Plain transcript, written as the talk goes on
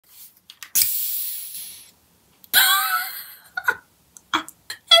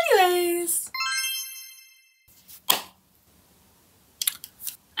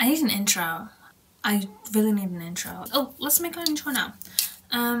need an intro. I really need an intro. Oh, let's make an intro now.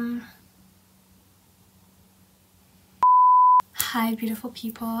 Hi beautiful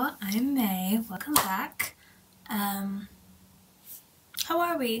people, I'm May. Welcome back. How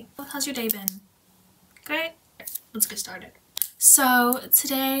are we? How's your day been? Great? Let's get started. So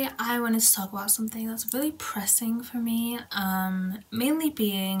today I wanted to talk about something that's really pressing for me, mainly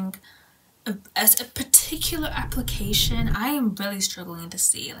being as a particular application I am really struggling to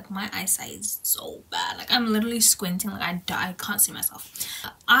see. Like, my eyesight is so bad, like I'm literally squinting, like I can't see myself.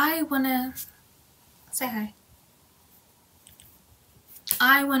 I wanna say hi.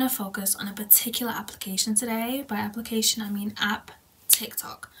 I want to focus on a particular application today. By application I mean app,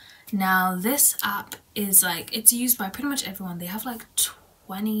 TikTok. Now this app is like, it's used by pretty much everyone. They have like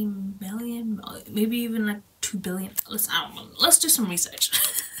 20 million, maybe even like 2 billion. I don't know. Let's do some research.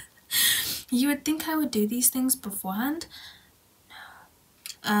 You would think I would do these things beforehand.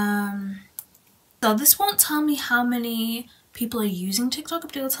 No. So this won't tell me how many people are using TikTok,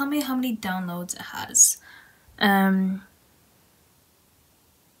 but it'll tell me how many downloads it has.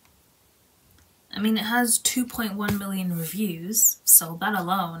 I mean, it has 2.1 million reviews, so that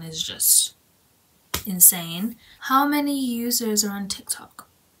alone is just insane. How many users are on TikTok?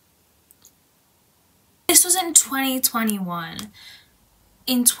 This was in 2021.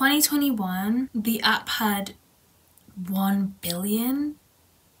 In 2021, the app had 1 billion.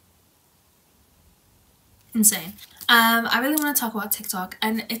 Insane. I really want to talk about TikTok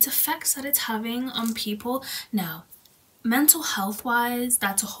and its effects that it's having on people. Now, mental health wise,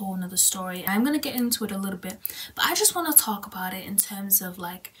 that's a whole nother story. I'm gonna get into it a little bit, but I just want to talk about it in terms of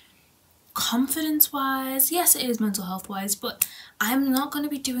like confidence wise. Yes, it is mental health wise, but I'm not going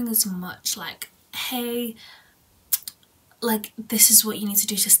to be doing as much like, hey, like this is what you need to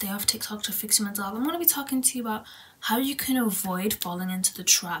do to stay off TikTok to fix your mental health. I'm going to be talking to you about how you can avoid falling into the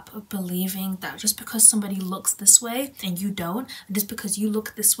trap of believing that just because somebody looks this way and you don't, and just because you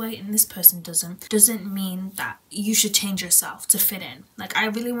look this way and this person doesn't mean that you should change yourself to fit in. Like, I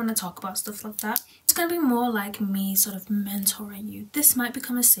really want to talk about stuff like that. It's going to be more like me sort of mentoring you. This might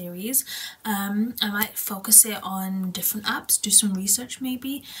become a series. I might focus it on different apps, do some research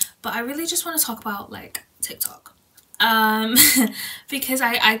maybe, but I really just want to talk about like TikTok. Because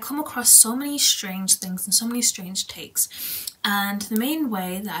I come across so many strange things and so many strange takes, and the main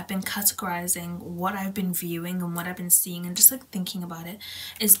way that I've been categorizing what I've been viewing and what I've been seeing and just like thinking about it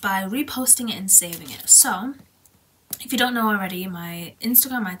is by reposting it and saving it. So if you don't know already, my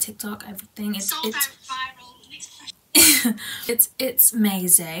Instagram, my TikTok, everything, it's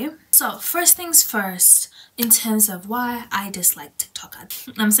itsmaezae. So first things first, in terms of why I dislike TikTok.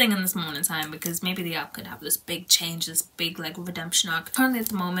 I'm saying in this moment in time because maybe the app could have this big change, this big like redemption arc. Currently at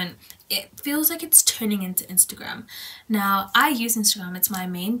the moment, it feels like it's turning into Instagram. Now, I use Instagram, it's my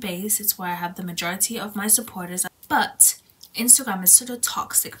main base, it's where I have the majority of my supporters, but Instagram is such a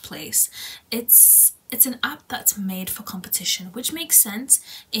toxic place. It's an app that's made for competition, which makes sense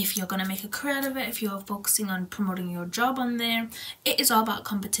if you're going to make a career out of it, if you're focusing on promoting your job on there. It is all about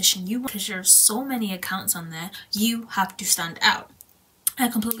competition. Because there's so many accounts on there, you have to stand out. I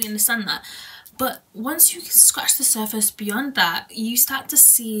completely understand that. But once you scratch the surface beyond that, you start to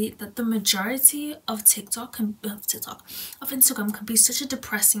see that the majority of Instagram can be such a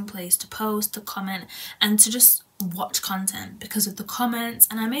depressing place to post, to comment, and to just watch content because of the comments.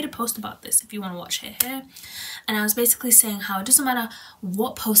 And I made a post about this if you want to watch it here, and I was basically saying how it doesn't matter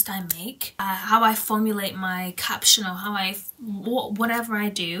what post I make, how I formulate my caption, or how whatever I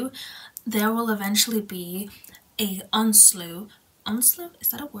do, there will eventually be a onslaught. Is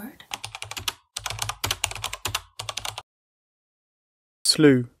that a word?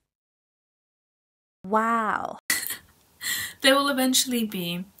 Slew. Wow. There will eventually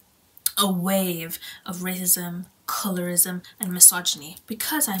be a wave of racism, colorism, and misogyny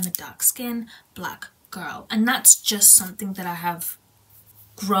because I'm a dark-skinned black girl, and that's just something that I have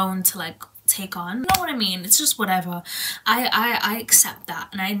grown to like take on. You know what I mean? It's just whatever. I accept that,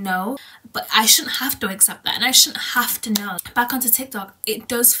 and I know, but I shouldn't have to accept that, and I shouldn't have to know. Back onto TikTok, it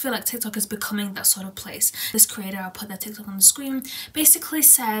does feel like TikTok is becoming that sort of place. This creator, I'll put that TikTok on the screen, basically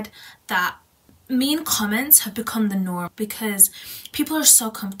said that mean comments have become the norm because people are so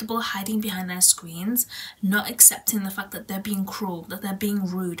comfortable hiding behind their screens, not accepting the fact that they're being cruel, that they're being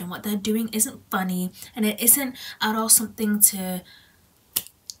rude, and what they're doing isn't funny, and it isn't at all something to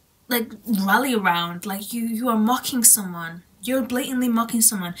like rally around. Like, you are mocking someone, you're blatantly mocking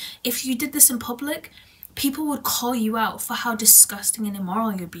someone. If you did this in public, people would call you out for how disgusting and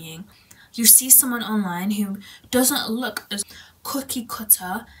immoral you're being. You see someone online who doesn't look as cookie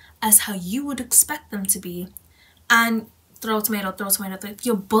cutter as how you would expect them to be, and throw tomato, throw tomato.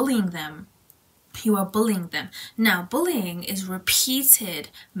 You're bullying them. You are bullying them. Now, bullying is repeated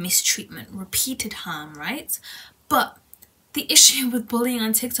mistreatment, repeated harm, right? But the issue with bullying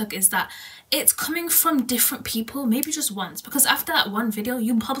on TikTok is that it's coming from different people, maybe just once, because after that one video,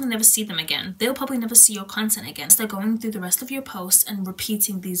 you'll probably never see them again. They'll probably never see your content again. So they're going through the rest of your posts and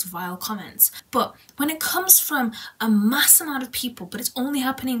repeating these vile comments. But when it comes from a mass amount of people, but it's only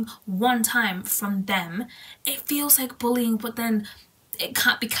happening one time from them, it feels like bullying, but then it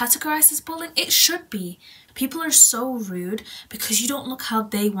can't be categorized as bullying. It should be. People are so rude because you don't look how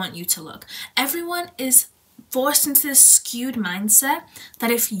they want you to look. Everyone is forced into this skewed mindset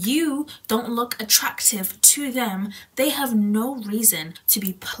that if you don't look attractive to them, they have no reason to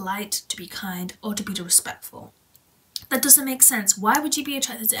be polite, to be kind, or to be respectful. That doesn't make sense. Why would you be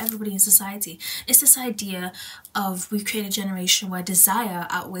attracted to everybody in society? It's this idea of we've created a generation where desire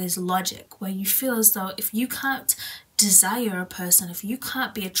outweighs logic, where you feel as though if you can't desire a person, if you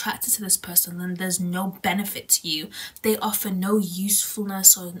can't be attracted to this person, then there's no benefit to you. They offer no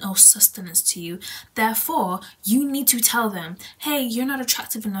usefulness or no sustenance to you. Therefore, you need to tell them, hey, you're not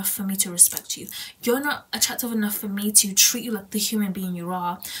attractive enough for me to respect you. You're not attractive enough for me to treat you like the human being you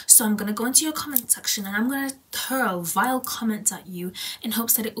are. So I'm going to go into your comment section and I'm going to hurl vile comments at you in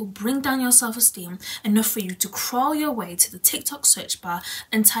hopes that it will bring down your self-esteem enough for you to crawl your way to the TikTok search bar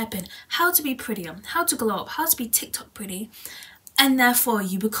and type in how to be prettier, how to glow up, how to be TikTok pretty, and therefore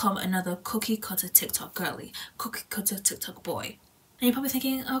you become another cookie cutter TikTok girly, cookie cutter TikTok boy. And you're probably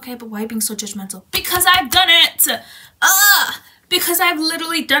thinking, okay, but why are you being so judgmental? Because I've done it! Because I've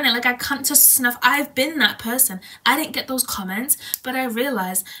literally done it. Like, I can't just snuff. I've been that person. I didn't get those comments, but I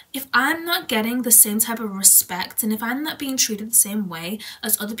realized if I'm not getting the same type of respect and if I'm not being treated the same way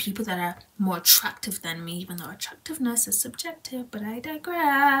as other people that are more attractive than me, even though attractiveness is subjective, but I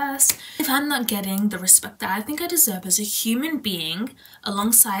digress. If I'm not getting the respect that I think I deserve as a human being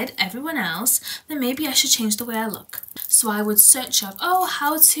alongside everyone else, then maybe I should change the way I look. So I would search up, oh,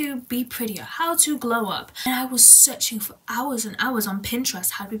 how to be prettier, how to glow up. And I was searching for hours and hours on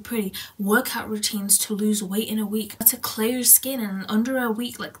Pinterest, how to be pretty, workout routines to lose weight in a week, how to clear your skin in under a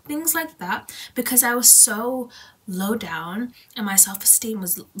week, like things like that, because I was so low down and my self-esteem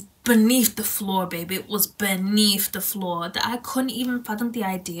was beneath the floor, baby. It was beneath the floor that I couldn't even fathom the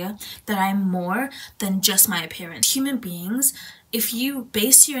idea that I'm more than just my appearance. Human beings, if you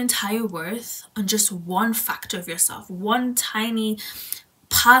base your entire worth on just one factor of yourself, one tiny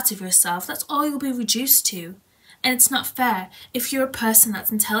part of yourself, that's all you'll be reduced to. And it's not fair. If you're a person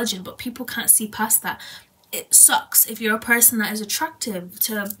that's intelligent but people can't see past that, it sucks. If you're a person that is attractive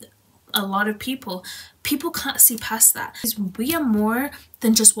to a lot of people, people can't see past that. We are more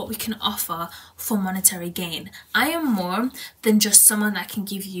than just what we can offer for monetary gain. I am more than just someone that can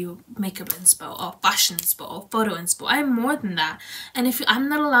give you makeup inspo or fashion inspo or photo inspo. I'm more than that. And if I'm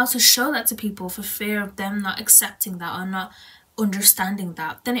not allowed to show that to people for fear of them not accepting that or not understanding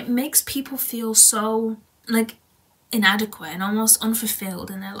that, then it makes people feel so like inadequate and almost unfulfilled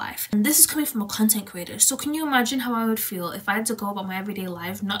in their life. And this is coming from a content creator, so can you imagine how I would feel if I had to go about my everyday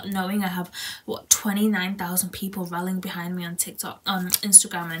life not knowing I have what 29,000 people rallying behind me on TikTok, on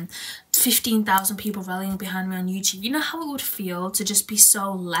Instagram, and 15,000 people rallying behind me on YouTube? You know how it would feel to just be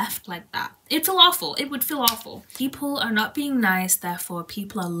so left like that? It'd feel awful. It would feel awful. People are not being nice, therefore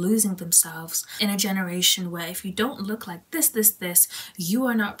people are losing themselves in a generation where if you don't look like this, you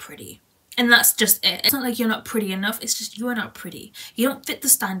are not pretty. And that's just it. It's not like you're not pretty enough, it's just you are not pretty. You don't fit the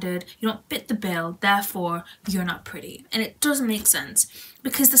standard, you don't fit the bill, therefore you're not pretty. And it doesn't make sense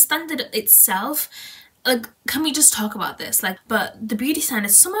because the standard itself, like, can we just talk about this? Like, but the beauty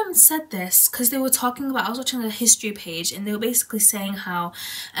standards, someone said this because they were talking about, I was watching a history page and they were basically saying how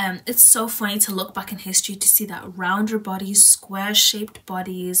it's so funny to look back in history to see that rounder bodies, square shaped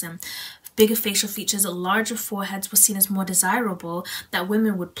bodies, and bigger facial features, larger foreheads were seen as more desirable, that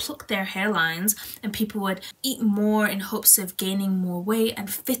women would pluck their hairlines and people would eat more in hopes of gaining more weight and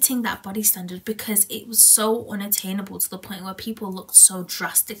fitting that body standard because it was so unattainable to the point where people looked so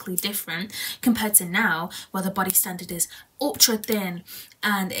drastically different compared to now where the body standard is ultra thin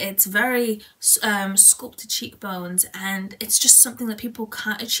and it's very sculpted cheekbones, and it's just something that people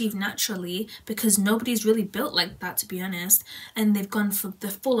can't achieve naturally because nobody's really built like that, to be honest. And they've gone for the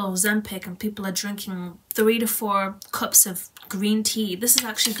full Ozempic and people are drinking 3 to 4 cups of green tea. This is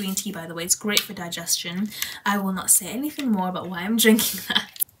actually green tea, by the way. It's great for digestion. I will not say anything more about why I'm drinking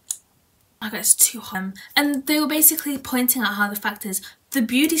that. Okay, it's too hot. And they were basically pointing out how the fact is the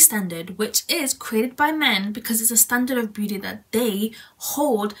beauty standard, which is created by men because it's a standard of beauty that they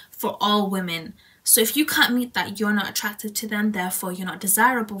hold for all women, So if you can't meet that, you're not attractive to them, therefore you're not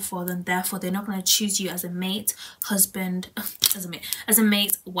desirable for them, therefore they're not going to choose you as a mate, husband, as a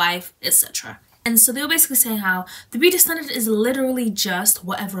mate, wife, etc. And so they were basically saying how the beauty standard is literally just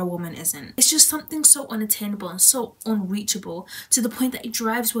whatever a woman isn't. It's just something so unattainable and so unreachable to the point that it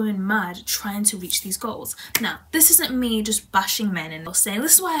drives women mad trying to reach these goals. Now, this isn't me just bashing men and saying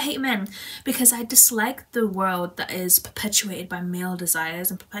this is why I hate men, because I dislike the world that is perpetuated by male desires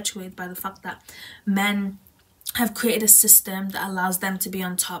and perpetuated by the fact that men have created a system that allows them to be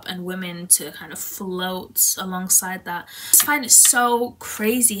on top and women to kind of float alongside that. I just find it so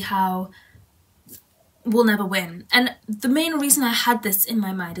crazy how we'll never win. And the main reason I had this in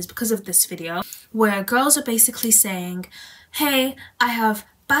my mind is because of this video where girls are basically saying, hey, I have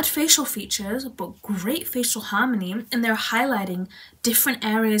bad facial features but great facial harmony, and they're highlighting different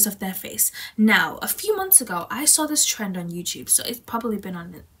areas of their face. Now, a few months ago I saw this trend on YouTube, so it's probably been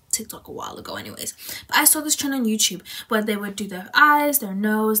on TikTok a while ago anyways, but I saw this trend on YouTube where they would do their eyes, their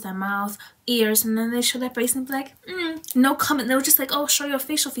nose, their mouth, ears, and then they show their face and be like, no comment. They were just like, oh, show your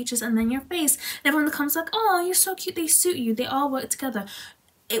facial features and then your face. And everyone that comes like, oh, you're so cute, they suit you, they all work together.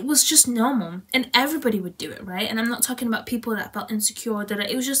 It was just normal and everybody would do it, right? And I'm not talking about people that felt insecure,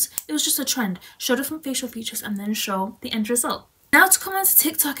 it was just a trend. Show different facial features and then show the end result. Now to come onto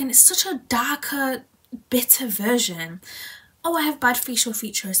TikTok, and it's such a darker, bitter version. Oh, I have bad facial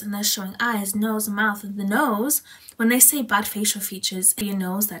features, and they're showing eyes, nose, mouth. And the nose, when they say bad facial features, be a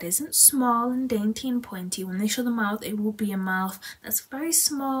nose that isn't small and dainty and pointy. When they show the mouth, it will be a mouth that's very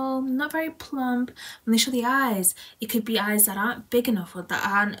small, not very plump. When they show the eyes, it could be eyes that aren't big enough or that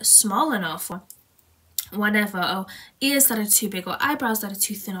aren't small enough or whatever, or ears that are too big, or eyebrows that are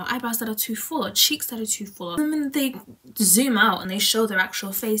too thin, or eyebrows that are too full, or cheeks that are too full. And then they zoom out and they show their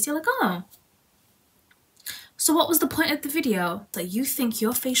actual face, you're like, oh. So what was the point of the video? That you think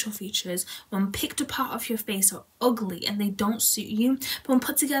your facial features, when picked apart of your face, are ugly and they don't suit you, but when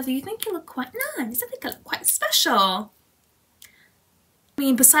put together you think you look quite nice, I think I look quite special. I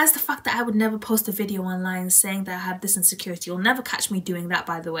mean, besides the fact that I would never post a video online saying that I have this insecurity, you'll never catch me doing that,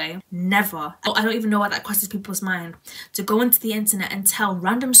 by the way. Never. I don't even know why that crosses people's mind. To go into the internet and tell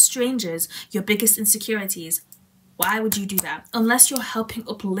random strangers your biggest insecurities. Why would you do that? Unless you're helping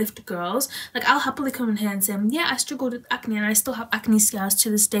uplift girls. Like, I'll happily come in here and say, yeah, I struggled with acne and I still have acne scars to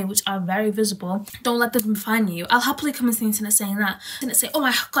this day, which are very visible. Don't let them define you. I'll happily come into the internet saying that. And say, oh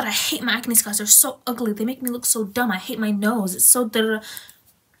my god, I hate my acne scars. They're so ugly. They make me look so dumb. I hate my nose. It's so da-da-da. Are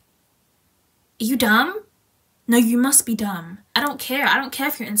you dumb? No, you must be dumb. I don't care. I don't care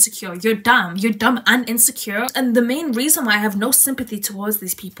if you're insecure. You're dumb. You're dumb and insecure. And the main reason why I have no sympathy towards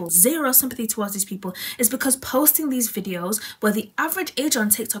these people, zero sympathy towards these people, is because posting these videos where the average age on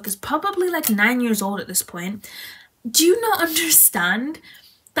TikTok is probably like 9 years old at this point. Do you not understand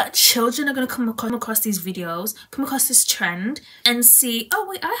that children are going to come across these videos, come across this trend and see, oh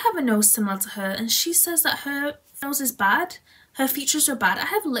wait, I have a nose similar to her and she says that her nose is bad, her features are bad, I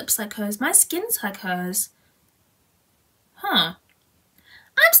have lips like hers, my skin's like hers. Huh.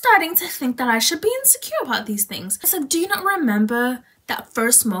 I'm starting to think that I should be insecure about these things. So do you not remember that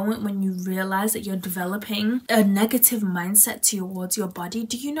first moment when you realize that you're developing a negative mindset towards your body?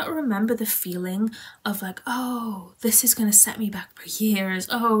 Do you not remember the feeling of like, oh, this is going to set me back for years.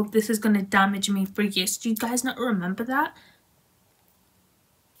 Oh, this is going to damage me for years. Do you guys not remember that?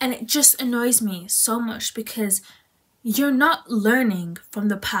 And it just annoys me so much because you're not learning from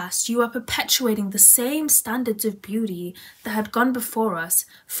the past. You are perpetuating the same standards of beauty that had gone before us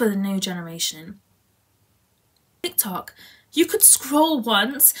for the new generation. TikTok, you could scroll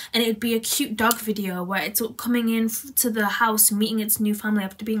once and it'd be a cute dog video where it's coming in to the house, meeting its new family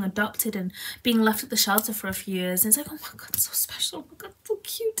after being adopted and being left at the shelter for a few years. And it's like, oh my god, so special, oh my god, so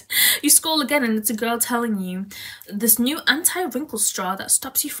cute. You scroll again and it's a girl telling you this new anti-wrinkle straw that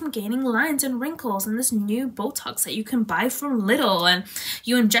stops you from gaining lines and wrinkles, and this new Botox that you can buy from Lidl, and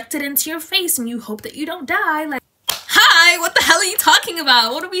you inject it into your face and you hope that you don't die. Like, hi, what the hell are you talking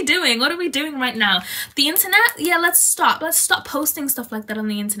about? What are we doing? What are we doing right now? The internet? Yeah, let's stop. Let's stop posting stuff like that on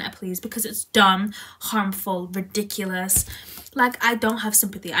the internet, please, because it's dumb, harmful, ridiculous. Like, I don't have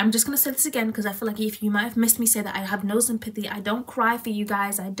sympathy. I'm just gonna say this again because I feel like if you might have missed me say that, I have no sympathy. I don't cry for you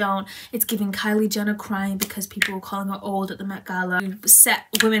guys. I don't. It's giving Kylie Jenner crying because people were calling her old at the Met Gala. You set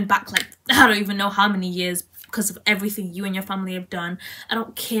women back like, I don't even know how many years because of everything you and your family have done. I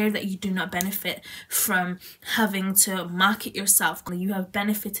don't care that you do not benefit from having to market yourself. You have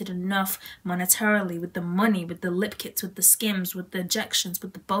benefited enough monetarily with the money, with the lip kits, with the skims, with the injections,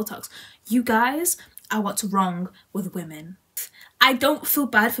 with the Botox. You guys are what's wrong with women. I don't feel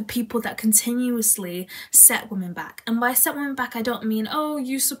bad for people that continuously set women back. And by set women back, I don't mean, oh,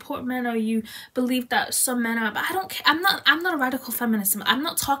 you support men or you believe that some men are, but I don't care. I'm not a radical feminist. I'm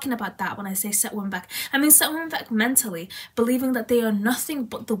not talking about that when I say set women back. I mean set women back mentally, believing that they are nothing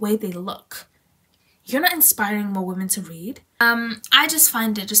but the way they look. You're not inspiring more women to read. I just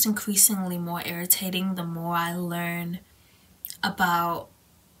find it just increasingly more irritating the more I learn about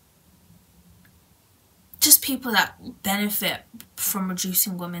just people that benefit from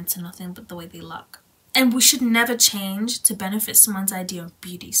reducing women to nothing but the way they look. And we should never change to benefit someone's idea of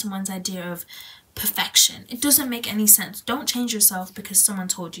beauty, someone's idea of perfection. It doesn't make any sense. Don't change yourself because someone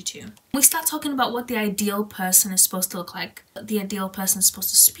told you to. We start talking about what the ideal person is supposed to look like, what the ideal person is supposed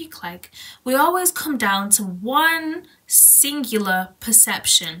to speak like. We always come down to one singular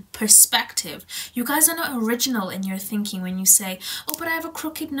perspective. You guys are not original in your thinking when you say, oh, but I have a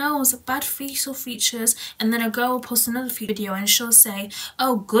crooked nose, bad facial features, and then a girl will post another video and she'll say,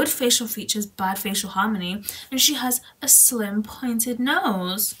 oh, good facial features, bad facial harmony, and she has a slim pointed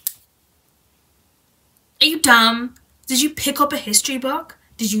nose. Are you dumb? Did you pick up a history book?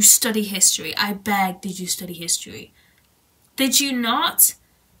 Did you study history? I beg, did you study history? Did you not?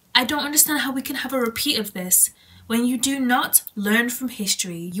 I don't understand how we can have a repeat of this. When you do not learn from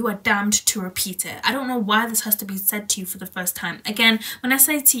history, you are damned to repeat it. I don't know why this has to be said to you for the first time. Again, when I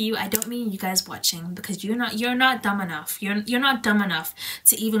say to you, I don't mean you guys watching, because you're not dumb enough. You're not dumb enough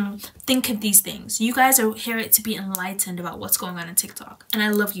to even think of these things. You guys are here to be enlightened about what's going on TikTok, and I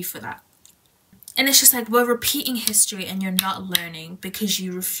love you for that. And it's just like, we're repeating history and you're not learning because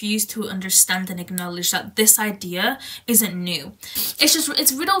you refuse to understand and acknowledge that this idea isn't new.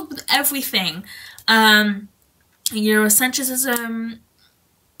 It's riddled with everything. Eurocentrism,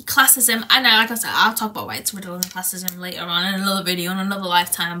 classism. I know, like I said, I'll talk about why it's riddled with classism later on in another video, in another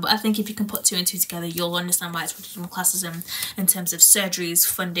lifetime. But I think if you can put two and two together, you'll understand why it's riddled with classism in terms of surgeries,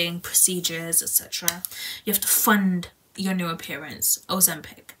 funding, procedures, etc. You have to fund your new appearance.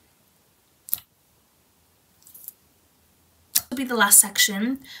 Ozempic. Will be the last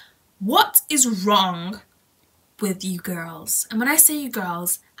section. What is wrong with you girls? And when I say you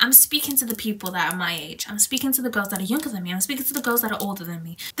girls, I'm speaking to the people that are my age. I'm speaking to the girls that are younger than me. I'm speaking to the girls that are older than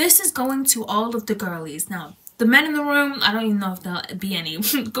me. This is going to all of the girlies. Now, the men in the room, I don't even know if there'll be any.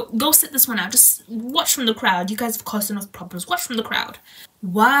 go sit this one out. Just watch from the crowd. You guys have caused enough problems. Watch from the crowd.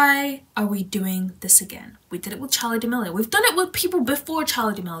 Why are we doing this again? We did it with Charli D'Amelio. We've done it with people before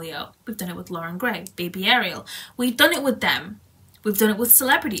Charli D'Amelio. We've done it with Lauren Gray, Baby Ariel. We've done it with them. We've done it with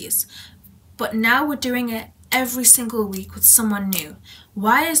celebrities. But now we're doing it every single week with someone new.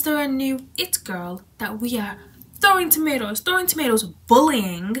 Why is there a new it girl that we are throwing tomatoes,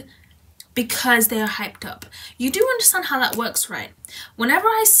 bullying because they are hyped up? You do understand how that works, right? Whenever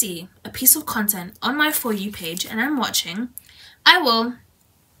I see a piece of content on my For You page and I'm watching, I will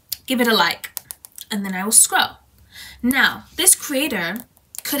give it a like and then I will scroll. Now, this creator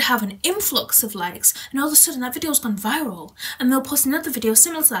could have an influx of likes and all of a sudden that video's gone viral and they'll post another video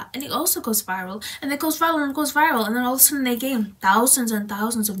similar to that and it also goes viral and it goes viral and goes viral and then all of a sudden they gain thousands and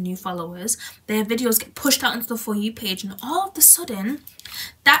thousands of new followers. Their videos get pushed out into the For You page and all of a sudden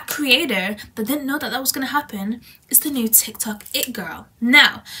that creator that didn't know that was going to happen is the new TikTok it girl.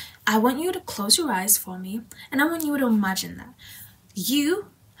 Now, I want you to close your eyes for me and I want you to imagine that you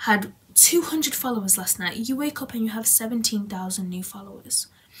had 200 followers last night. You wake up and you have 17,000 new followers.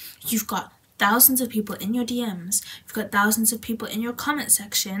 You've got thousands of people in your DMs. You've got thousands of people in your comment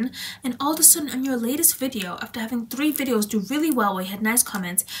section. And all of a sudden on your latest video, after having 3 videos do really well where you had nice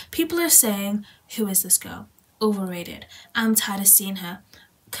comments, people are saying, who is this girl? Overrated. I'm tired of seeing her.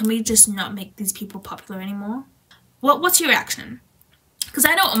 Can we just not make these people popular anymore? What's your reaction? Because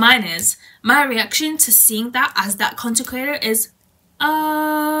I know what mine is. My reaction to seeing that as that content creator is,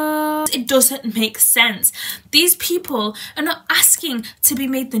 it doesn't make sense. These people are not asking to be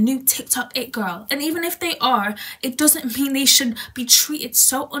made the new TikTok it girl. And even if they are, it doesn't mean they should be treated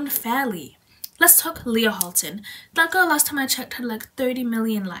so unfairly. Let's talk Leah Halton. That girl, last time I checked, had like 30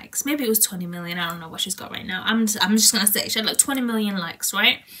 million likes. Maybe it was 20 million. I don't know what she's got right now. I'm just gonna say she had like 20 million likes,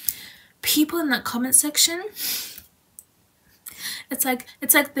 right? People in that comment section, it's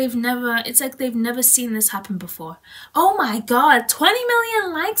like they've never seen this happen before. Oh my god, 20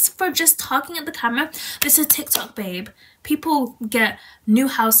 million likes for just talking at the camera. This is TikTok, babe. People get new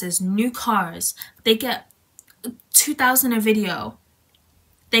houses, new cars. They get 2,000 a video.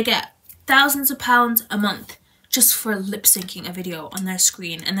 They get thousands of pounds a month just for lip syncing a video on their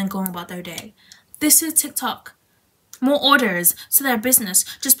screen and then going about their day. This is TikTok. more orders to their business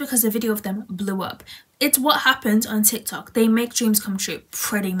just because a video of them blew up. It's what happens on TikTok. They make dreams come true,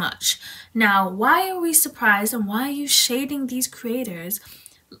 pretty much. Now, why are we surprised and why are you shading these creators?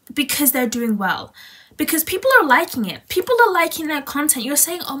 Because they're doing well. Because people are liking it. People are liking their content. You're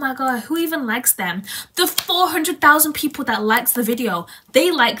saying, oh my god, who even likes them? The 400,000 people that likes the video,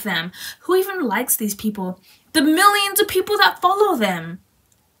 they like them. Who even likes these people? The millions of people that follow them.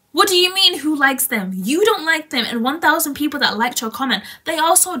 What do you mean who likes them? You don't like them, and 1,000 people that liked your comment, they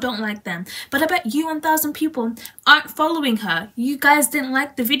also don't like them. But I bet you 1,000 people aren't following her. You guys didn't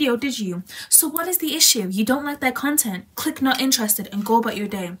like the video, did you? So what is the issue? You don't like their content. Click not interested and go about your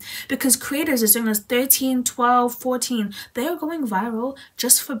day. Because creators as young as 13, 12, 14, they are going viral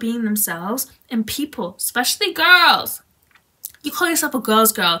just for being themselves, and people, especially girls, you call yourself a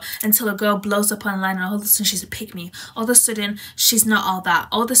girl's girl until a girl blows up online and all of a sudden she's a pick-me. All of a sudden she's not all that.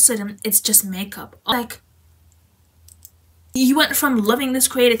 All of a sudden it's just makeup. Like, you went from loving this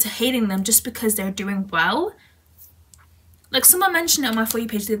creator to hating them just because they're doing well. Like, someone mentioned it on my For You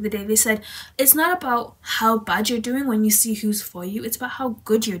page the other day. They said, it's not about how bad you're doing when you see who's for you. It's about how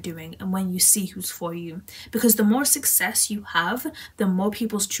good you're doing and when you see who's for you. Because the more success you have, the more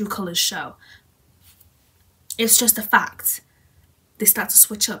people's true colours show. It's just a fact. They start to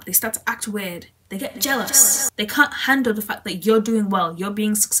switch up, they start to act weird, they get jealous. They can't handle the fact that you're doing well, you're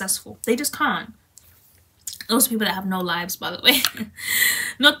being successful. They just can't. Those people that have no lives, by the way.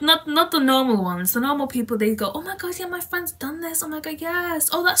 not the normal ones. The normal people, they go, oh my god, yeah, my friend's done this, oh my god,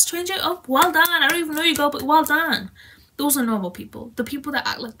 yes, oh, that's stranger, oh, well done, I don't even know you, girl, but well done. Those are normal people. The people that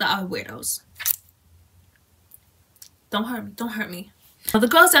act like that are weirdos. Don't hurt me, don't hurt me. Now, the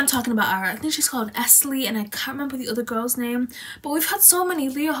girls that I'm talking about are, I think she's called Esley, and I can't remember the other girl's name, but we've had so many.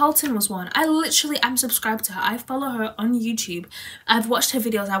 Leah Halton was one. I'm subscribed to her. I follow her on YouTube. I've watched her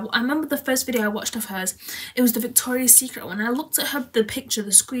videos. I remember the first video I watched of hers. It was the Victoria's Secret one. I looked at her, the picture,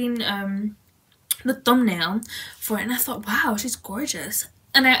 the screen, the thumbnail for it, and I thought, wow, she's gorgeous.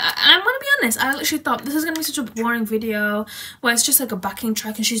 And I'm gonna be honest, I literally thought this is gonna be such a boring video where it's just like a backing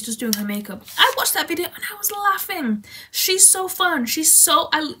track and she's just doing her makeup. I watched that video and I was laughing. She's so fun.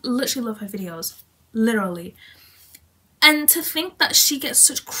 I literally love her videos. Literally. And to think that she gets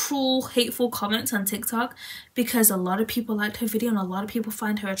such cruel, hateful comments on TikTok because a lot of people liked her video and a lot of people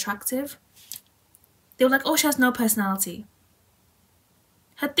find her attractive. They were like, oh, she has no personality.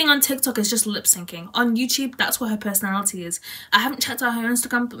 Her thing on TikTok is just lip syncing. On YouTube, that's what her personality is. I haven't checked out her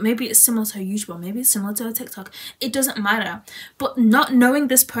Instagram, but maybe it's similar to her YouTube, or maybe it's similar to her TikTok. It doesn't matter. But not knowing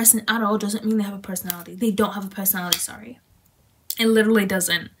this person at all doesn't mean they have a personality. They don't have a personality, sorry. It literally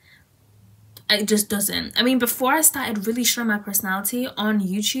doesn't. It just doesn't. I mean, before I started really showing my personality on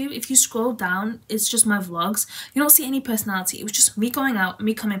YouTube, if you scroll down, it's just my vlogs. You don't see any personality. It was just me going out,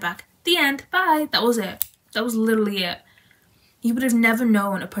 me coming back. The end. Bye. That was it. That was literally it. You would have never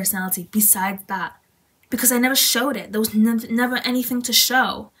known a personality besides that, because I never showed it. There was never anything to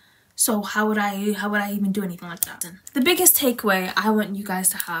show. So how would I even do anything like that? The biggest takeaway I want you guys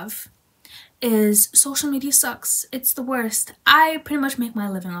to have is social media sucks. It's the worst. I pretty much make my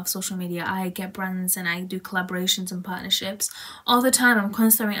living off social media. I get brands and I do collaborations and partnerships all the time. I'm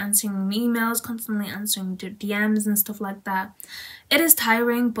constantly answering emails, constantly answering DMs and stuff like that. It is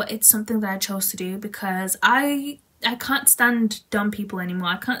tiring, but it's something that I chose to do because I can't stand dumb people anymore.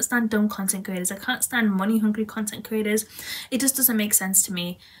 I can't stand dumb content creators. I can't stand money-hungry content creators. It just doesn't make sense to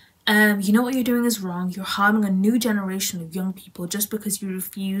me. You know what you're doing is wrong. You're harming a new generation of young people just because you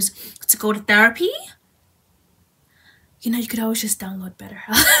refuse to go to therapy. You know, you could always just download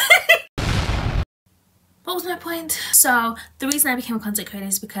BetterHelp. What was my point? So the reason I became a content creator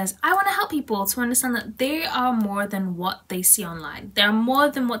is because I want to help people to understand that they are more than what they see online. They are more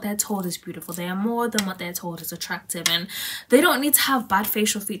than what they're told is beautiful. They are more than what they're told is attractive, and they don't need to have bad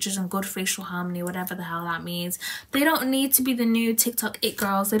facial features and good facial harmony, whatever the hell that means. They don't need to be the new TikTok it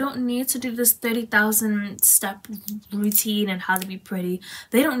girls. They don't need to do this 30,000 step routine and how to be pretty.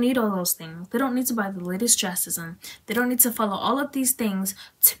 They don't need all those things. They don't need to buy the latest dresses, and they don't need to follow all of these things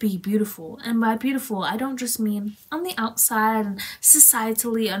to be beautiful. And by beautiful, I don't just mean on the outside and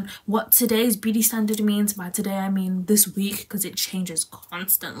societally and what today's beauty standard means. By today I mean this week, because it changes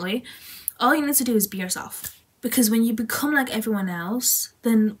constantly. All you need to do is be yourself, because when you become like everyone else,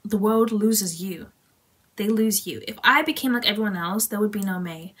 then the world loses you. They lose you. If I became like everyone else, there would be no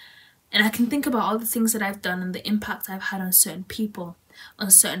me. And I can think about all the things that I've done and the impact I've had on certain people,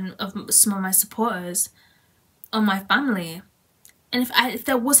 on some of my supporters, on my family. And if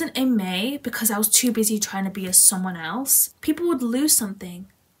there wasn't a May, because I was too busy trying to be as someone else, people would lose something.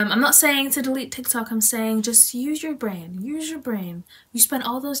 I'm not saying to delete TikTok. I'm saying just use your brain. Use your brain. You spent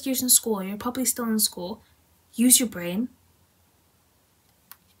all those years in school. You're probably still in school. use your brain.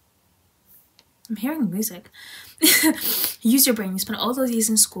 I'm hearing music. Use your brain. You spent all those years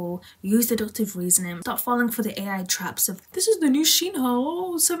in school. Use deductive reasoning. Stop falling for the AI traps of, this is the new Shein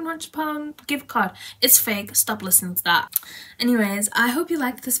haul, £700 gift card. It's fake. Stop listening to that. Anyways, I hope you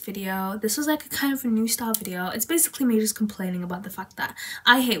liked this video. This was like a kind of a new style video. It's basically me just complaining about the fact that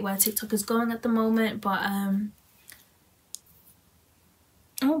I hate where TikTok is going at the moment, but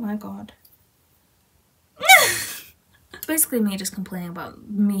oh my god. It's basically me just complaining about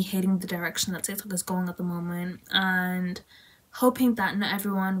me hating the direction that TikTok is going at the moment, and hoping that not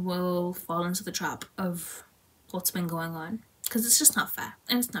everyone will fall into the trap of what's been going on, because it's just not fair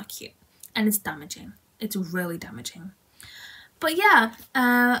and it's not cute and it's damaging. It's really damaging. But yeah,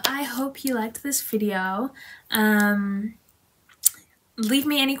 I hope you liked this video. Leave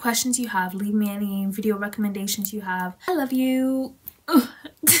me any questions you have. Leave me any video recommendations you have. I love you.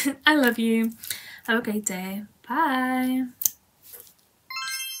 I love you. Have a great day. Bye.